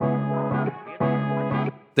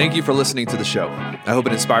Thank you for listening to the show. I hope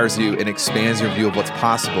it inspires you and expands your view of what's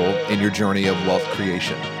possible in your journey of wealth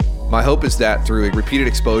creation. My hope is that through a repeated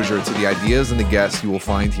exposure to the ideas and the guests you will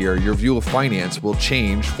find here, your view of finance will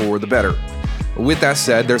change for the better. With that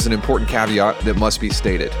said, there's an important caveat that must be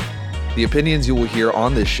stated. The opinions you will hear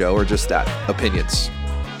on this show are just that, opinions.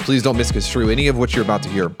 Please don't misconstrue any of what you're about to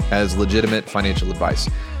hear as legitimate financial advice.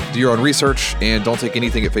 Do your own research and don't take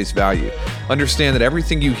anything at face value. Understand that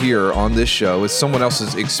everything you hear on this show is someone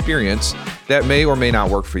else's experience that may or may not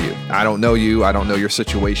work for you. I don't know you, I don't know your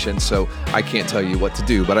situation, so I can't tell you what to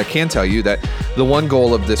do. But I can tell you that the one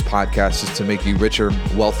goal of this podcast is to make you richer,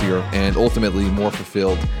 wealthier, and ultimately more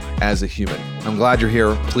fulfilled as a human. I'm glad you're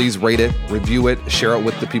here. Please rate it, review it, share it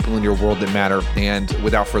with the people in your world that matter. And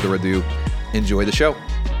without further ado, enjoy the show.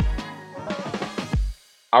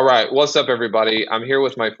 All right. What's up, everybody? I'm here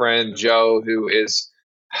with my friend Joe, who is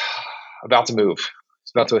about to move.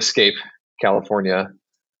 He's about to escape California.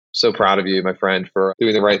 So proud of you, my friend, for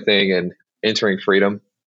doing the right thing and entering freedom.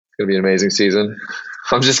 It's going to be an amazing season.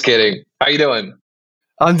 I'm just kidding. How you doing?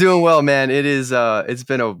 I'm doing well, man. It's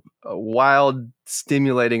been a wild,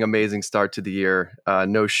 stimulating, amazing start to the year.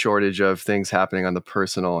 No shortage of things happening on the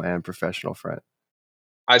personal and professional front.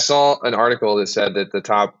 I saw an article that said that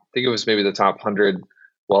I think it was maybe the top 100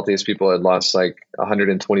 wealthiest people had lost like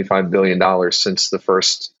 $125 billion since the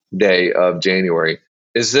first day of January.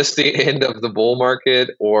 Is this the end of the bull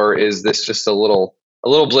market, or is this just a little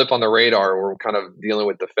blip on the radar? We're kind of dealing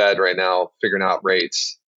with the Fed right now, figuring out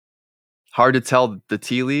rates. Hard to tell the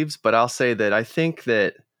tea leaves, but I'll say that I think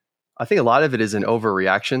a lot of it is an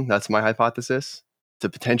overreaction. That's my hypothesis to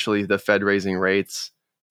potentially the Fed raising rates.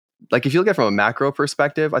 Like if you look at it from a macro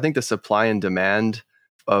perspective, I think the supply and demand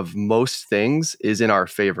of most things is in our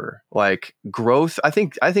favor. Like growth, I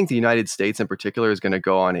think the United States in particular is going to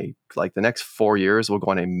go on the next 4 years will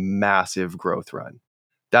go on a massive growth run.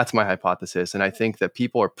 That's my hypothesis. And I think that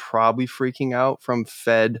people are probably freaking out from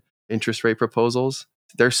Fed interest rate proposals.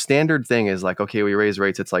 Their standard thing is like, okay, we raise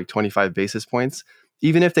rates, it's like 25 basis points.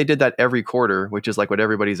 Even if they did that every quarter, which is like what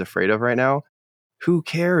everybody's afraid of right now, who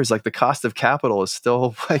cares? Like the cost of capital is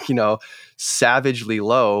still savagely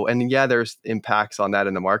low. And yeah, there's impacts on that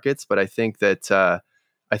in the markets, but I think that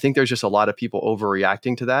there's just a lot of people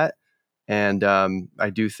overreacting to that. And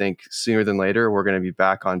I do think sooner than later, we're going to be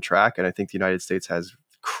back on track. And I think the United States has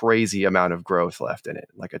crazy amount of growth left in it,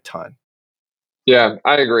 like a ton. Yeah,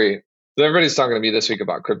 I agree. So everybody's talking to me this week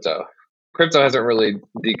about crypto. Crypto hasn't really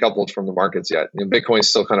decoupled from the markets yet. Bitcoin's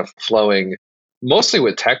still kind of flowing, mostly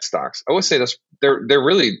with tech stocks. I would say they're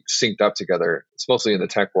really synced up together. It's mostly in the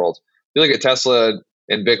tech world. You look at Tesla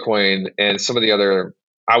and Bitcoin and some of the other,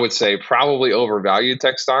 I would say, probably overvalued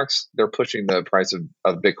tech stocks. They're pushing the price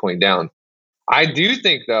of Bitcoin down. I do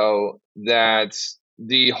think, though, that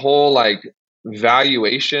the whole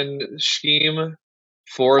valuation scheme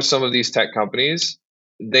for some of these tech companies,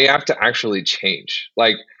 they have to actually change.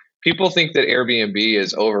 Like people think that Airbnb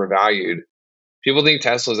is overvalued. People think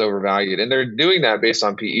Tesla is overvalued, and they're doing that based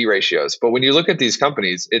on PE ratios. But when you look at these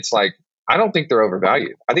companies, it's like, I don't think they're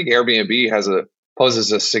overvalued. I think Airbnb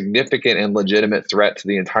poses a significant and legitimate threat to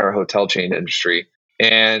the entire hotel chain industry.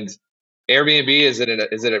 And Airbnb, is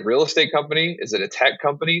it a real estate company? Is it a tech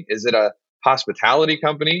company? Is it a hospitality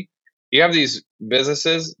company? You have these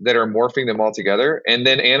businesses that are morphing them all together, and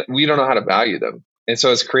we don't know how to value them. And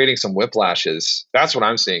so it's creating some whiplashes. That's what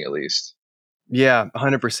I'm seeing, at least. Yeah,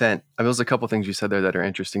 100%. There's a couple things you said there that are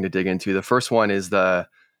interesting to dig into. The first one is the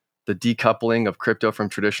decoupling of crypto from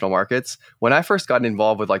traditional markets. When I first got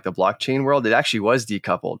involved with like the blockchain world, it actually was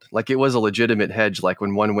decoupled. Like it was a legitimate hedge. Like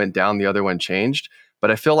when one went down, the other one changed. But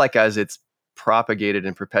I feel like as it's propagated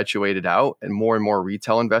and perpetuated out and more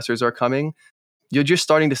retail investors are coming, you're just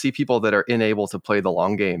starting to see people that are unable to play the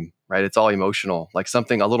long game, right? It's all emotional. Like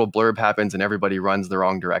a little blurb happens and everybody runs the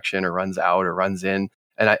wrong direction or runs out or runs in.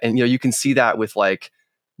 And you can see that with like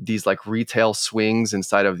these like retail swings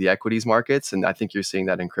inside of the equities markets. And I think you're seeing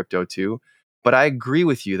that in crypto too. But I agree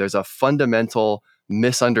with you. There's a fundamental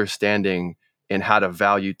misunderstanding in how to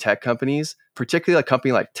value tech companies, particularly a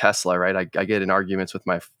company like Tesla, right? I get in arguments with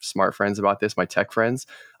my smart friends about this, my tech friends.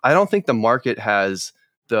 I don't think the market has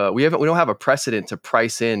we don't have a precedent to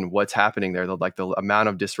price in what's happening there, the amount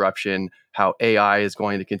of disruption, how AI is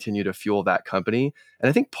going to continue to fuel that company. And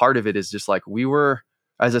I think part of it is just like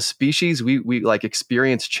as a species, we like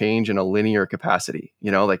experience change in a linear capacity.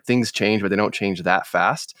 Like things change, but they don't change that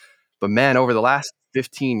fast. But man, over the last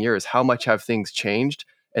 15 years, how much have things changed?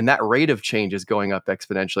 And that rate of change is going up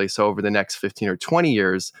exponentially. So over the next 15 or 20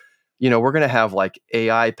 years, we're going to have like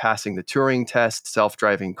AI passing the Turing test,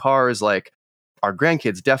 self-driving cars. Like our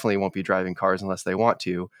grandkids definitely won't be driving cars unless they want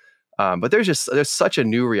to. But there's such a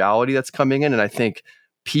new reality that's coming in, and I think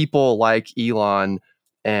people like Elon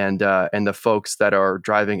and the folks that are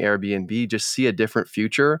driving Airbnb just see a different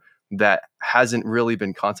future that hasn't really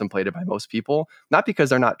been contemplated by most people. Not because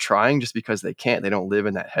they're not trying, just because they can't. They don't live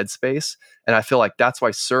in that headspace. And I feel like that's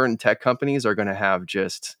why certain tech companies are going to have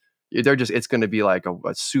it's going to be like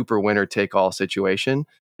a super winner take all situation,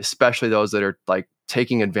 especially those that are like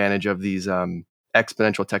taking advantage of these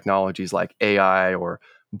exponential technologies like AI or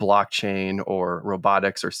blockchain or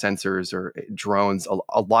robotics or sensors or drones.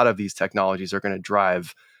 A lot of these technologies are going to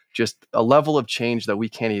drive just a level of change that we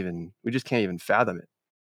just can't even fathom it.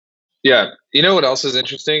 Yeah. You know what else is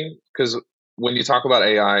interesting? Because when you talk about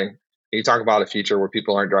AI, you talk about a future where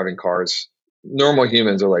people aren't driving cars, normal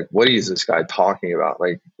humans are like, what is this guy talking about?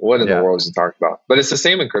 Like, what in the Yeah. world is he talking about? But it's the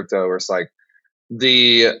same in crypto where it's like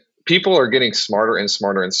the people are getting smarter and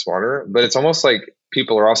smarter and smarter, but it's almost like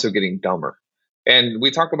people are also getting dumber. And we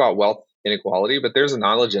talk about wealth inequality, but there's a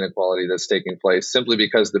knowledge inequality that's taking place simply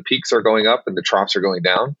because the peaks are going up and the troughs are going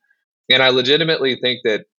down. And I legitimately think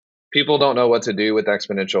that people don't know what to do with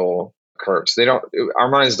exponential curves. They don't, our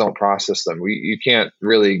minds don't process them. You can't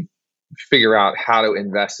really figure out how to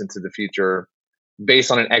invest into the future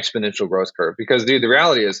based on an exponential growth curve. Because, dude, the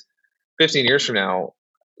reality is 15 years from now,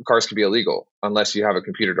 cars could be illegal unless you have a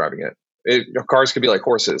computer driving cars could be like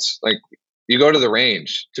horses. Like, you go to the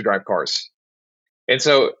range to drive cars. And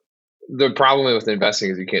so the problem with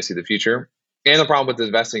investing is you can't see the future. And the problem with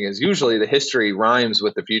investing is usually the history rhymes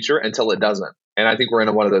with the future until it doesn't. And I think we're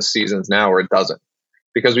in one of those seasons now where it doesn't,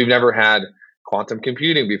 because we've never had quantum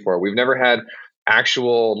computing before. We've never had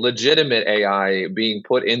actual legitimate AI being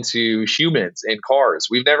put into humans in cars.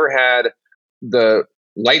 We've never had the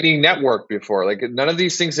lightning network before. Like, none of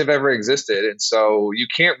these things have ever existed. And so you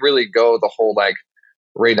can't really go the whole like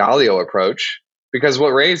Ray Dalio approach, because what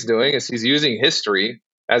Ray's doing is he's using history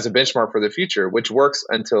as a benchmark for the future, which works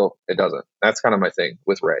until it doesn't. That's kind of my thing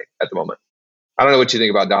with Ray at the moment. I don't know what you think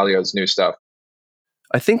about Dalio's new stuff.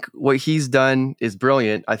 I think what he's done is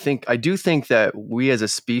brilliant. I do think that we as a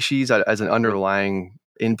species, as an underlying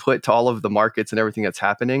input to all of the markets and everything that's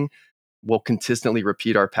happening, will consistently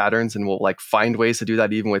repeat our patterns and we'll like find ways to do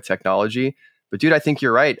that even with technology. But dude, I think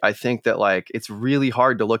you're right. I think that like it's really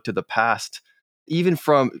hard to look to the past, even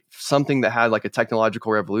from something that had like a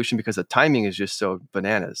technological revolution, because the timing is just so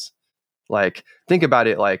bananas. Like, think about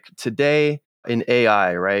it, like today in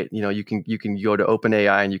AI, right? You can go to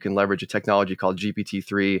OpenAI and you can leverage a technology called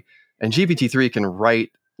GPT-3, and GPT-3 can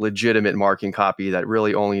write legitimate marketing copy that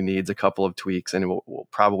really only needs a couple of tweaks and it will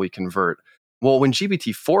probably convert. Well, when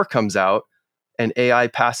GPT-4 comes out and AI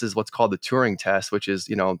passes what's called the Turing test, which is,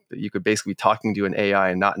 you could basically be talking to an AI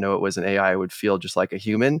and not know it was an AI, it would feel just like a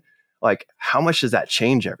human. Like, how much does that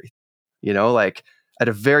change everything? Like at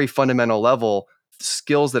a very fundamental level,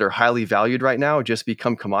 skills that are highly valued right now just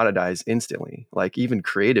become commoditized instantly, like even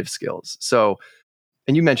creative skills. So,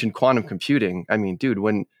 and you mentioned quantum computing. I mean, dude,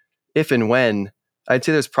 if and when, I'd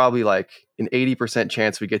say there's probably like an 80%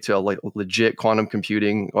 chance we get to a legit quantum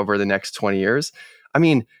computing over the next 20 years. I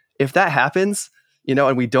mean, if that happens,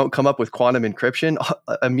 and we don't come up with quantum encryption,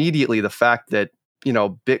 immediately the fact that,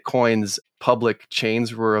 Bitcoin's public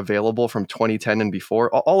chains were available from 2010 and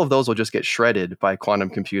before, all of those will just get shredded by quantum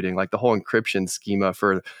computing. Like the whole encryption schema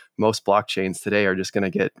for most blockchains today are just going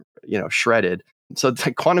to get, shredded. So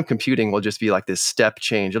quantum computing will just be like this step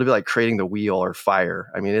change. It'll be like creating the wheel or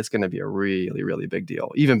fire. I mean, it's going to be a really, really big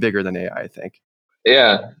deal, even bigger than AI, I think.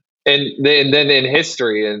 Yeah. And then in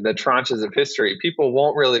history and the tranches of history, people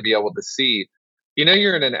won't really be able to see.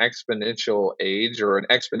 You're in an exponential age or an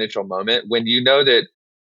exponential moment when you know that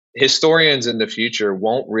historians in the future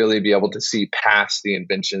won't really be able to see past the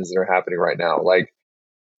inventions that are happening right now. Like,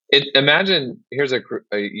 imagine, here's a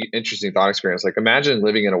interesting thought experience. Like, imagine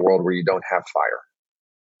living in a world where you don't have fire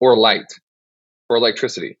or light or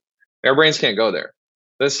electricity. Our brains can't go there.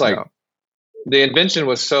 This like No. the invention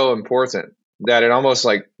was so important that it almost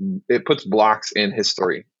like it puts blocks in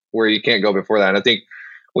history where you can't go before that. And I think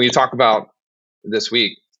when you talk about this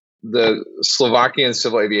week, the Slovakian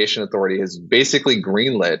Civil Aviation Authority has basically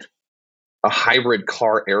greenlit a hybrid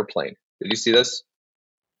car airplane. Did you see this?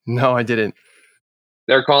 No, I didn't.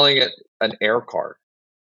 They're calling it an air car,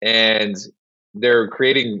 and they're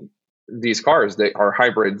creating these cars that are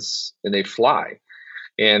hybrids and they fly.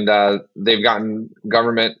 And they've gotten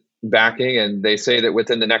government backing, and they say that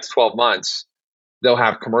within the next 12 months, they'll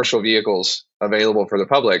have commercial vehicles available for the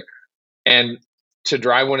public. And to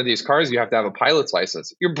drive one of these cars, you have to have a pilot's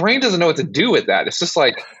license. Your brain doesn't know what to do with that. It's just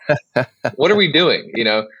like, what are we doing?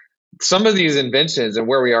 Some of these inventions and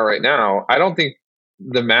where we are right now, I don't think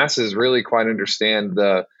the masses really quite understand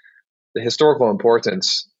the historical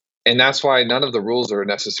importance And that's why none of the rules are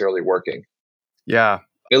necessarily working, Yeah,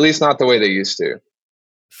 at least not the way they used to.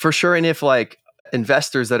 for sure. And if like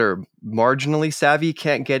investors that are marginally savvy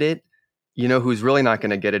can't get it, you know who's really not going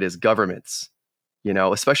to get it is governments, you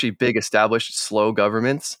know, especially big established slow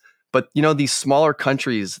governments. But you know, these smaller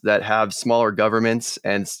countries that have smaller governments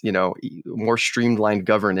and you know more streamlined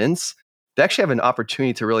governance, they actually have an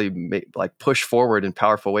opportunity to really like push forward in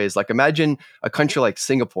powerful ways. Like imagine a country like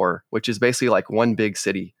Singapore, which is basically like one big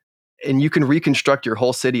city, and you can reconstruct your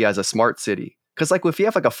whole city as a smart city. Because like if you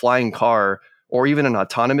have like a flying car or even an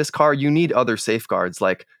autonomous car, you need other safeguards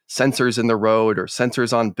like sensors in the road or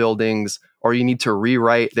sensors on buildings, or you need to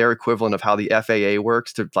rewrite their equivalent of how the FAA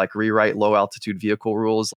works to like rewrite low altitude vehicle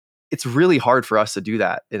rules. It's really hard for us to do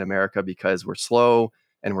that in America because we're slow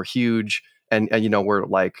and we're huge. And you know, we're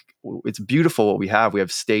like, it's beautiful what we have. We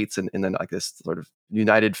have states and then like this sort of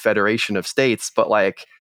united federation of states, but like,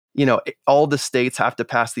 you know, all the states have to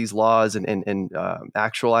pass these laws and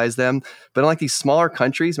actualize them. But unlike these smaller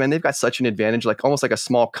countries, man, they've got such an advantage, like almost like a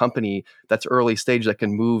small company that's early stage that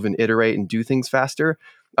can move and iterate and do things faster.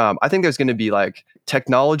 I think there's going to be like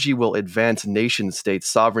technology will advance nation states,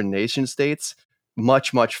 sovereign nation states,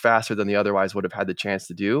 much faster than they otherwise would have had the chance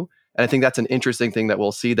to do. And I think that's an interesting thing that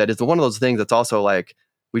we'll see. That is one of those things that's also like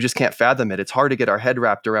we just can't fathom it. It's hard to get our head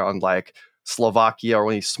wrapped around like Slovakia or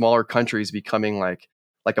one of these smaller countries becoming like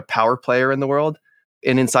a power player in the world.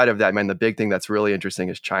 And inside of that, man, the big thing that's really interesting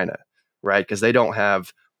is China, right? Because they don't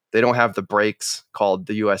have the breaks called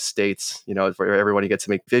the U.S. states, you know, where everybody gets to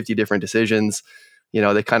make 50 different decisions. You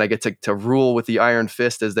know, they kind of get to rule with the iron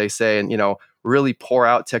fist, as they say, and, you know, really pour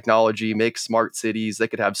out technology, make smart cities. They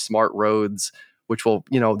could have smart roads, which will,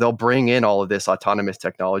 you know, they'll bring in all of this autonomous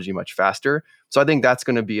technology much faster. So I think that's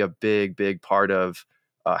going to be a big part of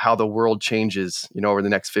how the world changes, you know, over the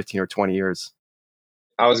next 15 or 20 years.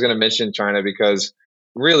 I was going to mention China because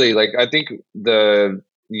really, like, I think the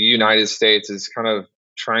United States is kind of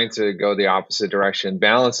trying to go the opposite direction.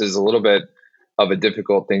 Balance is a little bit of a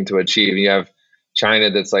difficult thing to achieve. You have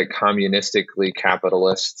China that's like communistically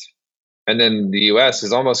capitalist, and then the US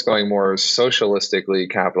is almost going more socialistically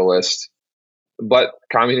capitalist, but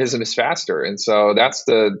communism is faster. And so that's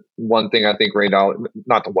the one thing I think Ray Dalio,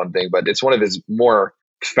 not the one thing, but it's one of his more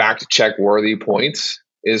fact check worthy points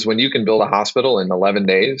is when you can build a hospital in 11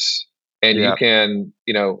 days and you Yeah. can,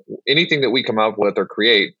 you know, anything that we come up with or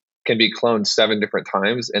create can be cloned 7 different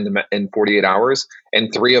times in 48 hours,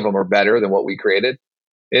 and 3 of them are better than what we created.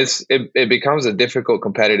 It becomes a difficult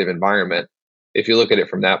competitive environment if you look at it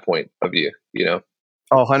from that point of view, you know?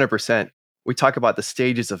 Oh, 100%. We talk about the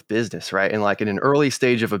stages of business, right? And like in an early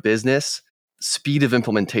stage of a business, speed of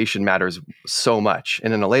implementation matters so much.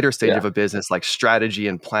 And in a later stage Yeah. of a business, like strategy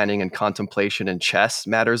and planning and contemplation and chess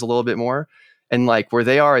matters a little bit more. And like where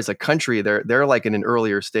they are as a country, they're like in an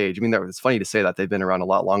earlier stage. I mean, it's funny to say that they've been around a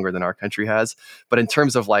lot longer than our country has, but in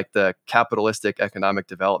terms of like the capitalistic economic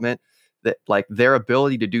development, that like their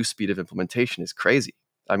ability to do speed of implementation is crazy.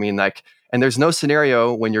 I mean, like, and there's no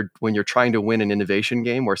scenario when you're trying to win an innovation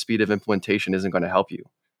game where speed of implementation isn't going to help you,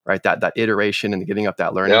 right? That iteration and getting up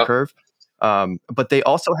that learning Yeah. curve. But they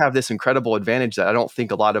also have this incredible advantage that I don't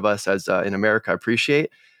think a lot of us as in America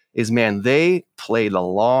appreciate is, man, they play the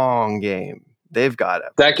long game. They've got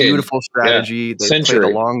a Decade. beautiful Yeah. strategy. They play the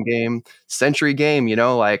Century. long game, century game. You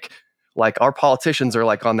know, like our politicians are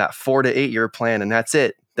like on that 4 to 8 year plan, and that's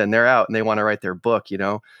it. Then they're out and they want to write their book. You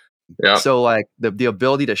know, Yeah. so like the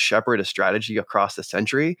ability to shepherd a strategy across the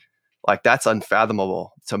century, like that's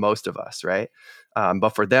unfathomable to most of us, right?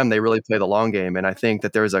 But for them, they really play the long game, and I think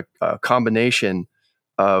that there's a combination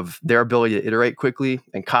of their ability to iterate quickly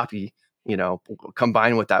and copy, you know,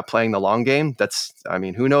 combined with that playing the long game. That's, I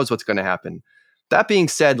mean, who knows what's going to happen. That being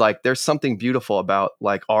said, like there's something beautiful about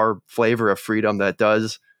like our flavor of freedom that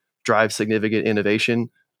does drive significant innovation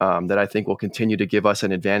that I think will continue to give us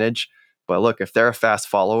an advantage. But look, if they're a fast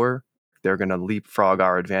follower, they're going to leapfrog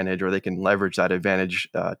our advantage, or they can leverage that advantage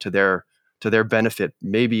to their benefit,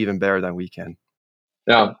 maybe even better than we can.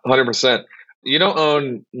 Yeah. 100%. You don't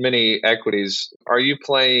own many equities. Are you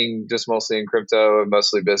playing just mostly in crypto,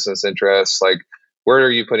 mostly business interests? Like, where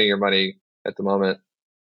are you putting your money at the moment?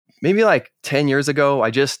 Maybe like 10 years ago,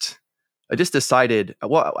 I just decided,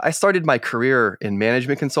 well, I started my career in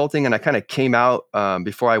management consulting and I kind of came out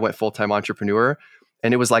before I went full-time entrepreneur.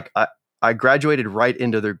 And it was like I graduated right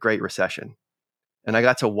into the Great Recession. And I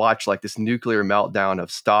got to watch like this nuclear meltdown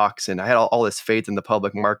of stocks, and I had all this faith in the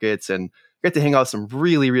public markets, and I got to hang out with some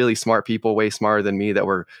really smart people, way smarter than me, that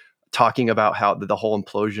were talking about how the whole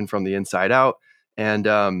implosion from the inside out. And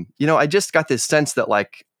you know, I just got this sense that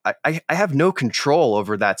like I have no control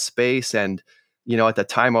over that space. And you know, at the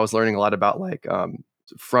time I was learning a lot about like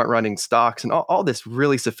front running stocks and all this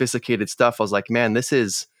really sophisticated stuff. I was like, man,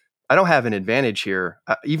 I don't have an advantage here.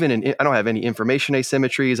 I don't have any information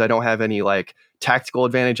asymmetries. I don't have any like tactical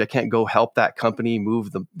advantage. I can't go help that company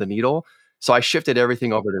move the needle. So I shifted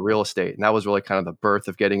everything over to real estate. And that was really kind of the birth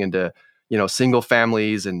of getting into, single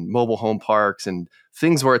families and mobile home parks and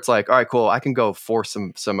things where it's like, all right, cool. I can go force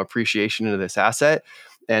some appreciation into this asset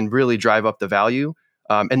and really drive up the value.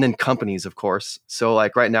 And then companies, of course. So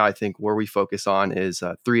like right now, I think where we focus on is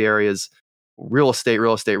three areas: real estate,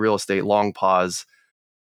 real estate, real estate, long pause.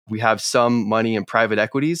 We have some money in private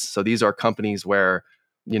equities. So these are companies where,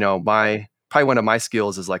 my probably one of my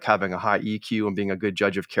skills is like having a high EQ and being a good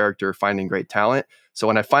judge of character, finding great talent. So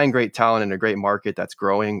when I find great talent in a great market that's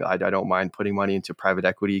growing, I don't mind putting money into private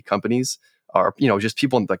equity companies or, just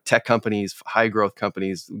people in like tech companies, high growth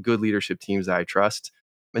companies, good leadership teams that I trust.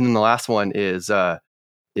 And then the last one is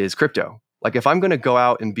crypto. Like if I'm going to go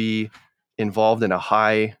out and be involved in a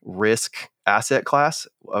high risk asset class,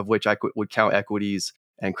 of which would count equities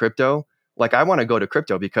and crypto, like I want to go to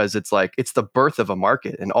crypto because it's like it's the birth of a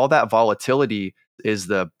market, and all that volatility is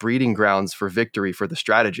the breeding grounds for victory for the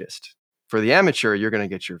strategist. For the amateur, you're going to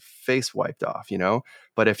get your face wiped off,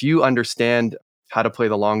 But if you understand how to play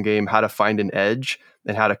the long game, how to find an edge,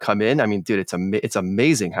 and how to come in, I mean, dude, it's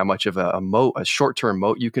amazing how much of a short-term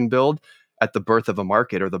moat you can build at the birth of a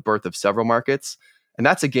market or the birth of several markets. And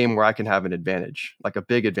that's a game where I can have an advantage, like a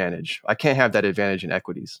big advantage. I can't have that advantage in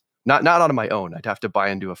equities. Not on my own. I'd have to buy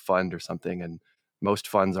into a fund or something, and most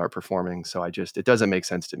funds aren't performing. So it doesn't make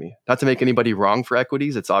sense to me. Not to make anybody wrong for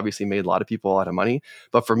equities. It's obviously made a lot of people a lot of money.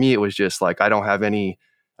 But for me, it was just like, I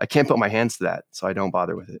can't put my hands to that. So I don't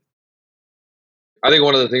bother with it. I think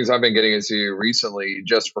one of the things I've been getting into recently,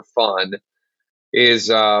 just for fun, is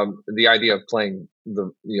the idea of playing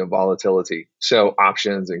the volatility. So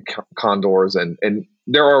options and condors, and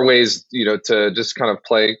there are ways to just kind of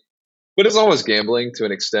play, but it's always gambling to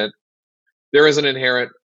an extent. There is an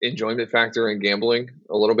inherent enjoyment factor in gambling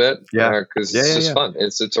a little bit, Yeah. because Yeah. it's Yeah. just Yeah. fun.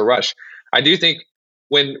 It's a rush. I do think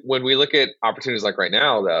when we look at opportunities like right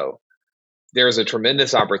now, though, there's a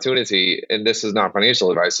tremendous opportunity, and this is not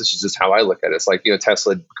financial advice. This is just how I look at it. It's like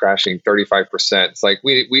Tesla crashing 35%. It's like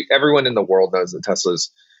we everyone in the world knows that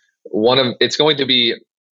Tesla's it's going to be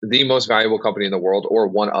the most valuable company in the world, or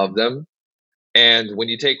one of them. And when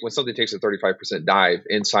something takes a 35% dive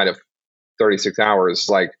inside of 36 hours,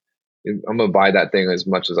 like I'm gonna buy that thing as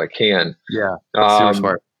much as I can. Yeah. Super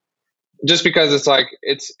smart. Just because it's like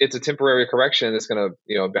it's a temporary correction that's gonna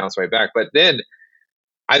bounce right back. But then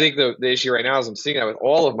I think the issue right now is I'm seeing that with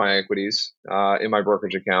all of my equities in my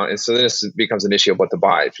brokerage account. And so this becomes an issue of what to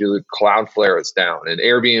buy. If you look, Cloudflare is down, and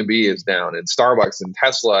Airbnb is down, and Starbucks and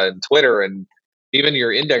Tesla and Twitter, and even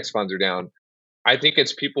your index funds are down. I think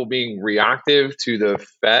it's people being reactive to the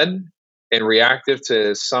Fed and reactive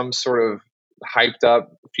to some sort of hyped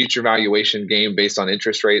up future valuation game based on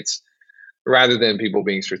interest rates, rather than people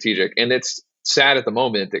being strategic. And it's sad at the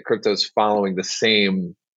moment that crypto's following the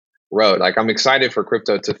same road. Like I'm excited for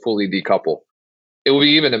crypto to fully decouple. It will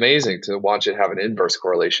be even amazing to watch it have an inverse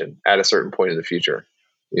correlation at a certain point in the future.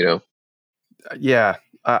 Yeah.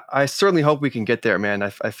 I certainly hope we can get there, man. I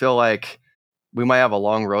feel like we might have a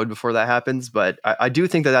long road before that happens, but I do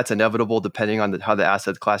think that that's inevitable depending on how the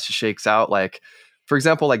asset class shakes out. Like, for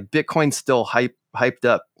example, like Bitcoin's still hyped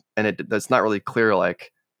up, and that's not really clear.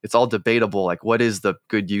 Like, it's all debatable. Like, what is the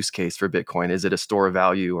good use case for Bitcoin? Is it a store of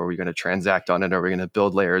value? Or are we going to transact on it? Are we going to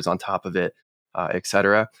build layers on top of it, et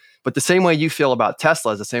cetera? But the same way you feel about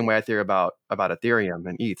Tesla is the same way I feel about Ethereum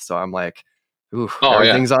and ETH. So I'm like, ooh, Oh yeah,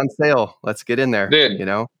 everything's on sale. Let's get in there, dude.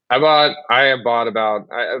 I have bought about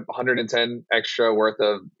 110 extra worth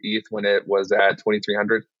of ETH when it was at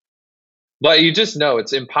 2,300. But you just know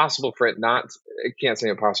it's impossible for it not. I can't say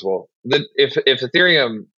impossible. That if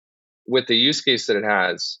Ethereum, with the use case that it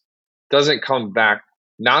has, doesn't come back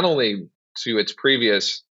not only to its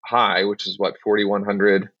previous high, which is what,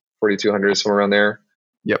 4,100, 4,200, somewhere around there.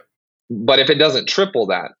 Yep. But if it doesn't triple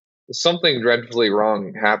that, something dreadfully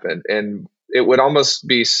wrong happened, and it would almost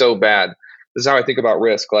be so bad. This is how I think about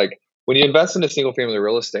risk. Like when you invest in a single family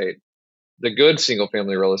real estate, the good single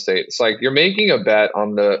family real estate, it's like you're making a bet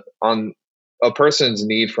on a person's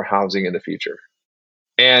need for housing in the future.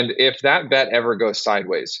 And if that bet ever goes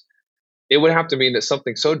sideways, it would have to mean that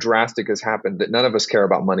something so drastic has happened that none of us care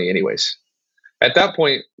about money anyways. At that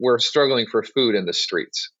point, we're struggling for food in the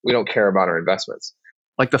streets. We don't care about our investments.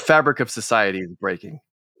 Like the fabric of society is breaking.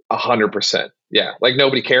 100%. Yeah. Like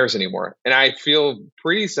nobody cares anymore. And I feel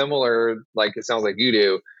pretty similar, like it sounds like you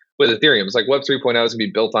do, with Ethereum. It's like Web 3.0 is going to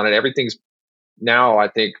be built on it. Everything's now, I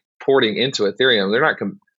think, porting into Ethereum.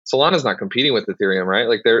 Solana's not competing with Ethereum, right?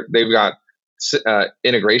 Like they've got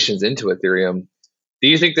integrations into Ethereum. Do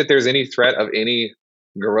you think that there's any threat of any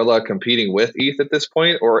gorilla competing with ETH at this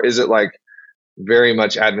point, or is it like very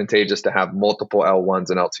much advantageous to have multiple L1s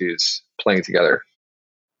and L2s playing together?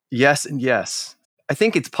 Yes and yes. I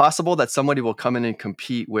think it's possible that somebody will come in and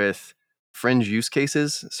compete with fringe use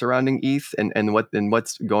cases surrounding ETH and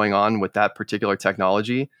what's going on with that particular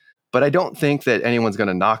technology. But I don't think that anyone's going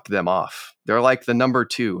to knock them off. They're like the number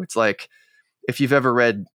two. It's like if you've ever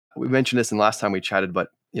read, we mentioned this in last time we chatted, but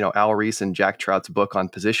Al Reese and Jack Trout's book on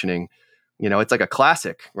positioning, it's like a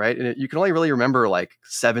classic, right? And you can only really remember like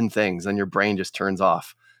 7 things, and your brain just turns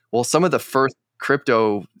off. Well, some of the first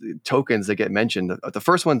crypto tokens that get mentioned, the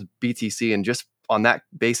first one's BTC, and just on that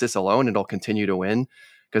basis alone, it'll continue to win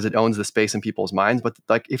because it owns the space in people's minds. But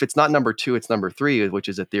like, if it's not number 2, it's number 3, which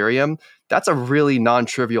is Ethereum. That's a really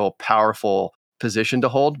non-trivial, powerful position to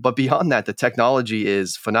hold. But beyond that, the technology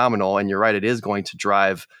is phenomenal, and you're right, it is going to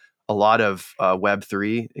drive a lot of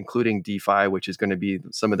Web3, including DeFi, which is going to be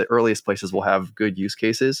some of the earliest places will have good use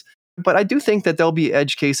cases. But I do think that there'll be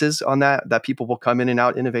edge cases on that people will come in and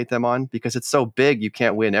out innovate them on, because it's so big, you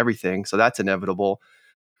can't win everything. So that's inevitable.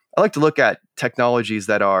 I like to look at technologies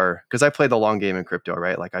that are, because I play the long game in crypto,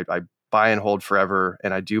 right? Like I buy and hold forever,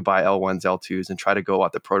 and I do buy L1s, L2s, and try to go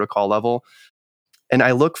at the protocol level. And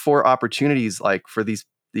I look for opportunities like for these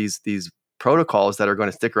protocols that are going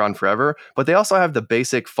to stick around forever, but they also have the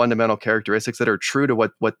basic fundamental characteristics that are true to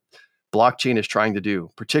what blockchain is trying to do,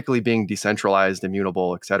 particularly being decentralized,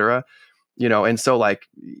 immutable, et cetera. And so like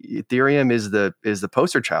Ethereum is the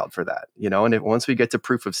poster child for that. And once we get to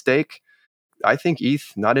proof of stake, I think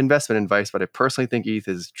ETH, not investment advice, but I personally think ETH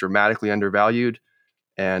is dramatically undervalued,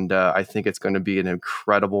 and I think it's going to be an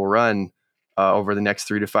incredible run over the next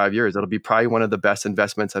 3 to 5 years. It'll be probably one of the best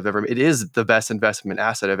investments I've ever made. It is the best investment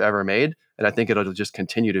asset I've ever made, and I think it'll just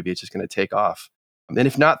continue to be. It's just going to take off. And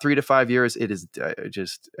if not 3 to 5 years, it is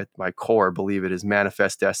just at my core believe it is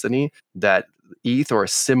manifest destiny that ETH or a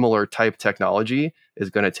similar type technology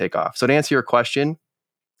is going to take off. So to answer your question,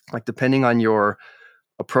 like depending on your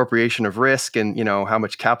appropriation of risk and how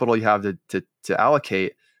much capital you have to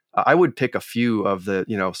allocate, I would pick a few of the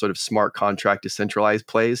sort of smart contract decentralized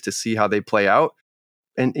plays to see how they play out.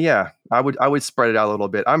 And yeah, I would spread it out a little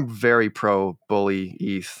bit. I'm very pro bully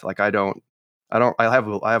ETH. Like I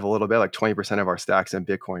have a little bit, like 20% of our stacks in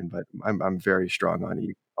Bitcoin, but I'm very strong on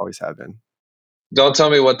ETH. Always have been. Don't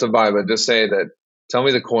tell me what to buy, but just say that. Tell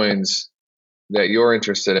me the coins that you're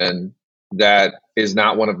interested in that is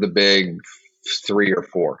not one of the big 3 or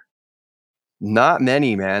 4. Not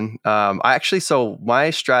many, man. So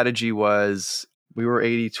my strategy was we were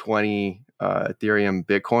 80-20 Ethereum,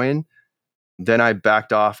 Bitcoin. Then I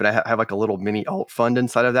backed off, and I have like a little mini alt fund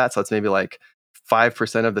inside of that. So it's maybe like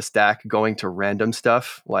 5% of the stack going to random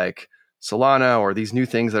stuff like Solana or these new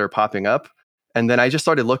things that are popping up. And then I just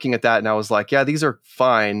started looking at that, and I was like, yeah, these are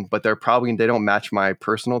fine, but they don't match my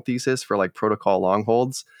personal thesis for like protocol long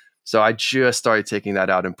holds. So I just started taking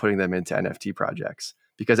that out and putting them into NFT projects,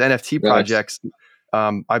 because NFT Nice. projects,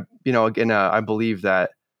 I believe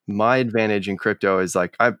that my advantage in crypto is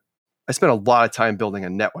like I spent a lot of time building a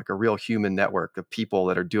network, a real human network of people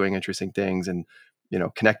that are doing interesting things and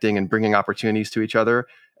connecting and bringing opportunities to each other.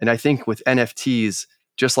 And I think with NFTs,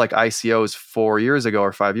 just like ICOs 4 years ago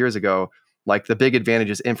or 5 years ago, like the big advantage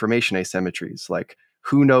is information asymmetries. Like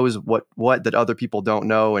who knows what that other people don't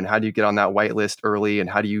know, and how do you get on that whitelist early, and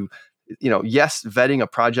how do you yes, vetting a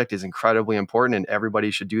project is incredibly important, and everybody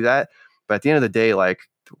should do that. But at the end of the day, like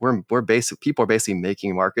people are basically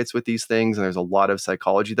making markets with these things, and there's a lot of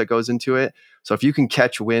psychology that goes into it. So if you can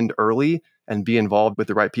catch wind early and be involved with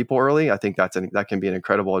the right people early, I think that can be an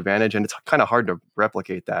incredible advantage, and it's kind of hard to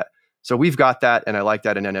replicate that. So we've got that, and I like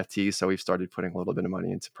that in NFTs. So we've started putting a little bit of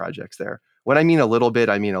money into projects there. When I mean a little bit,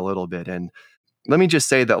 I mean a little bit. And let me just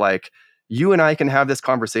say that like you and I can have this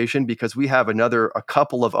conversation because we have a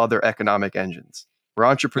couple of other economic engines. We're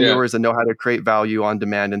Yeah. entrepreneurs that know how to create value on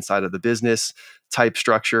demand inside of the business type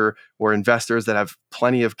structure. We're investors that have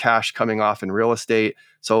plenty of cash coming off in real estate.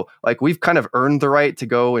 So like we've kind of earned the right to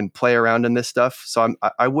go and play around in this stuff. So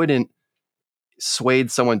I wouldn't swayed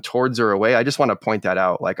someone towards or away. I just want to point that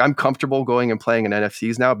out. Like I'm comfortable going and playing in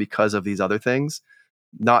NFTs now because of these other things,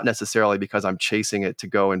 not necessarily because I'm chasing it to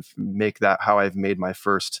go and make that how I've made my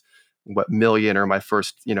first million or my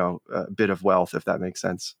first bit of wealth, if that makes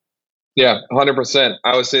sense. Yeah, 100%.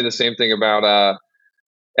 I would say the same thing about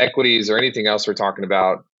equities or anything else we're talking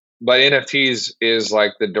about. But NFTs is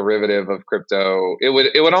like the derivative of crypto. It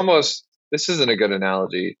would almost, this isn't a good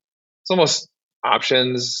analogy. It's almost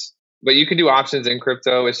options, but you can do options in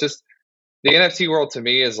crypto. It's just the NFT world to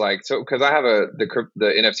me is like, so because I have the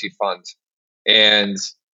NFT fund, and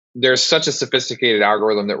there's such a sophisticated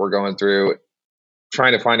algorithm that we're going through,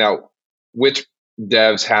 trying to find out which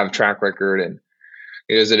devs have track record, and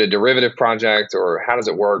is it a derivative project or how does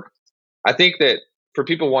it work? I think that for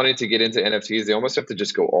people wanting to get into NFTs, they almost have to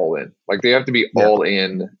just go all in. Like, they have to be Yeah. all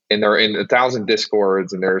in, and they're in 1,000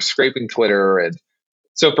 discords and they're scraping Twitter. And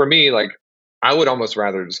so for me, like, I would almost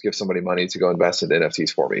rather just give somebody money to go invest in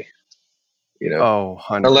NFTs for me, Oh,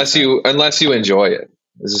 100%. unless you enjoy it.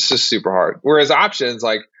 It's just super hard. Whereas options,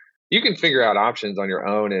 like, you can figure out options on your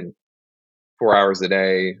own in 4 hours a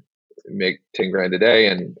day, make 10 grand a day,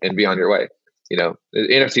 and be on your way.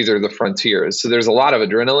 NFTs are the frontiers. So there's a lot of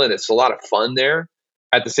adrenaline. It's a lot of fun there.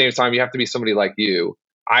 At the same time, you have to be somebody like you,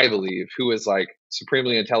 I believe, who is like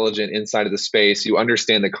supremely intelligent inside of the space. You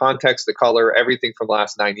understand the context, the color, everything from the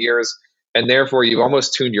last 9 years. And therefore you've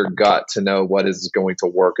almost tuned your gut to know what is going to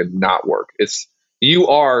work and not work. You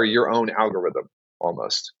are your own algorithm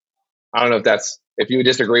almost. I don't know if you would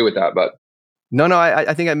disagree with that, but No,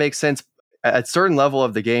 I think that makes sense. At certain level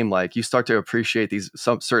of the game, like, you start to appreciate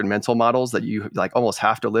some certain mental models that you like almost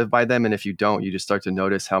have to live by them. And if you don't, you just start to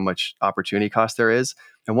notice how much opportunity cost there is.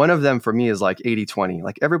 And one of them for me is like 80-20.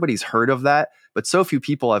 Like, everybody's heard of that, but so few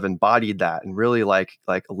people have embodied that and really like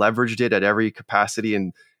leveraged it at every capacity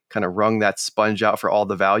and kind of wrung that sponge out for all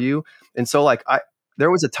the value. And so like there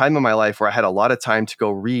was a time in my life where I had a lot of time to go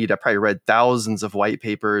read. I probably read thousands of white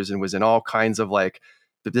papers and was in all kinds of like,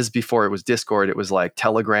 but this before it was Discord, it was like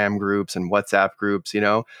Telegram groups and WhatsApp groups,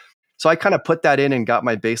 So I kind of put that in and got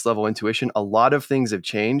my base level intuition. A lot of things have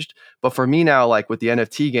changed. But for me now, like with the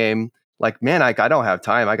NFT game, like, man, I don't have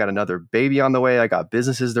time. I got another baby on the way. I got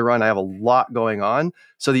businesses to run. I have a lot going on.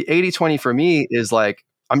 So the 80-20 for me is like,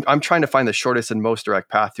 I'm trying to find the shortest and most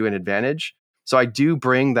direct path to an advantage. So I do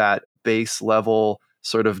bring that base level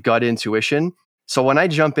sort of gut intuition. So when I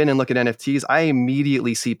jump in and look at NFTs, I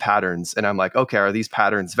immediately see patterns and I'm like, okay, are these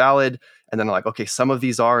patterns valid? And then I'm like, okay, some of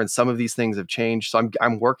these are, and some of these things have changed. So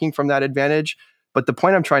I'm working from that advantage. But the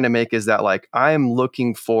point I'm trying to make is that like, I'm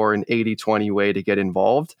looking for an 80-20 way to get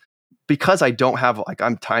involved because I don't have, like,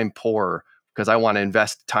 I'm time poor because I want to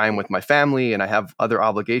invest time with my family and I have other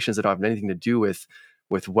obligations that don't have anything to do with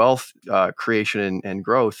wealth creation and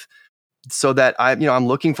growth. So that I'm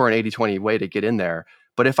looking for an 80-20 way to get in there.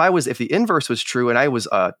 But if the inverse was true and I was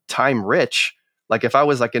time rich, like if I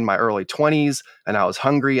was like in my early 20s and I was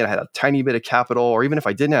hungry and I had a tiny bit of capital, or even if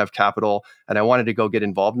I didn't have capital and I wanted to go get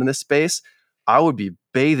involved in this space, I would be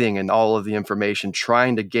bathing in all of the information,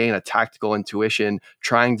 trying to gain a tactical intuition,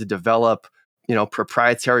 trying to develop,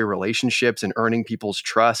 proprietary relationships and earning people's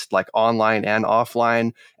trust, like online and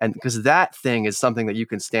offline. And because that thing is something that you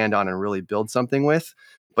can stand on and really build something with.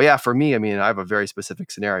 But yeah, for me, I mean, I have a very specific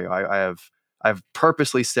scenario. I've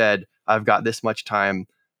purposely said, I've got this much time.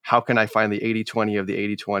 How can I find the 80-20 of the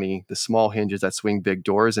 80-20, the small hinges that swing big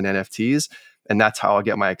doors in NFTs? And that's how I'll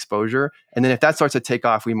get my exposure. And then if that starts to take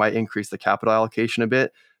off, we might increase the capital allocation a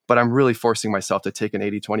bit. But I'm really forcing myself to take an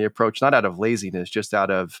 80-20 approach, not out of laziness, just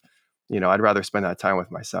out of, I'd rather spend that time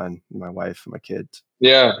with my son, my wife, and my kids.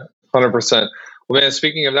 Yeah, 100%. Well, man,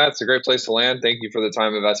 speaking of that, it's a great place to land. Thank you for the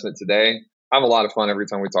time investment today. I have a lot of fun every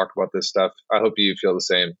time we talk about this stuff. I hope you feel the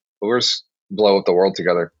same. But we're just blow up the world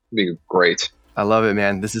together. It'd be great. I love it,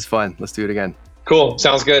 man. This is fun. Let's do it again. Cool.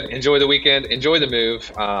 Sounds good. Enjoy the weekend. Enjoy the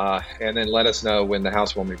move. And then let us know when the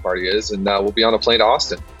housewarming party is. And we'll be on a plane to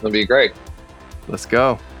Austin. It'll be great. Let's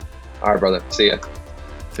go. All right, brother. See ya.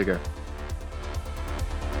 Take care.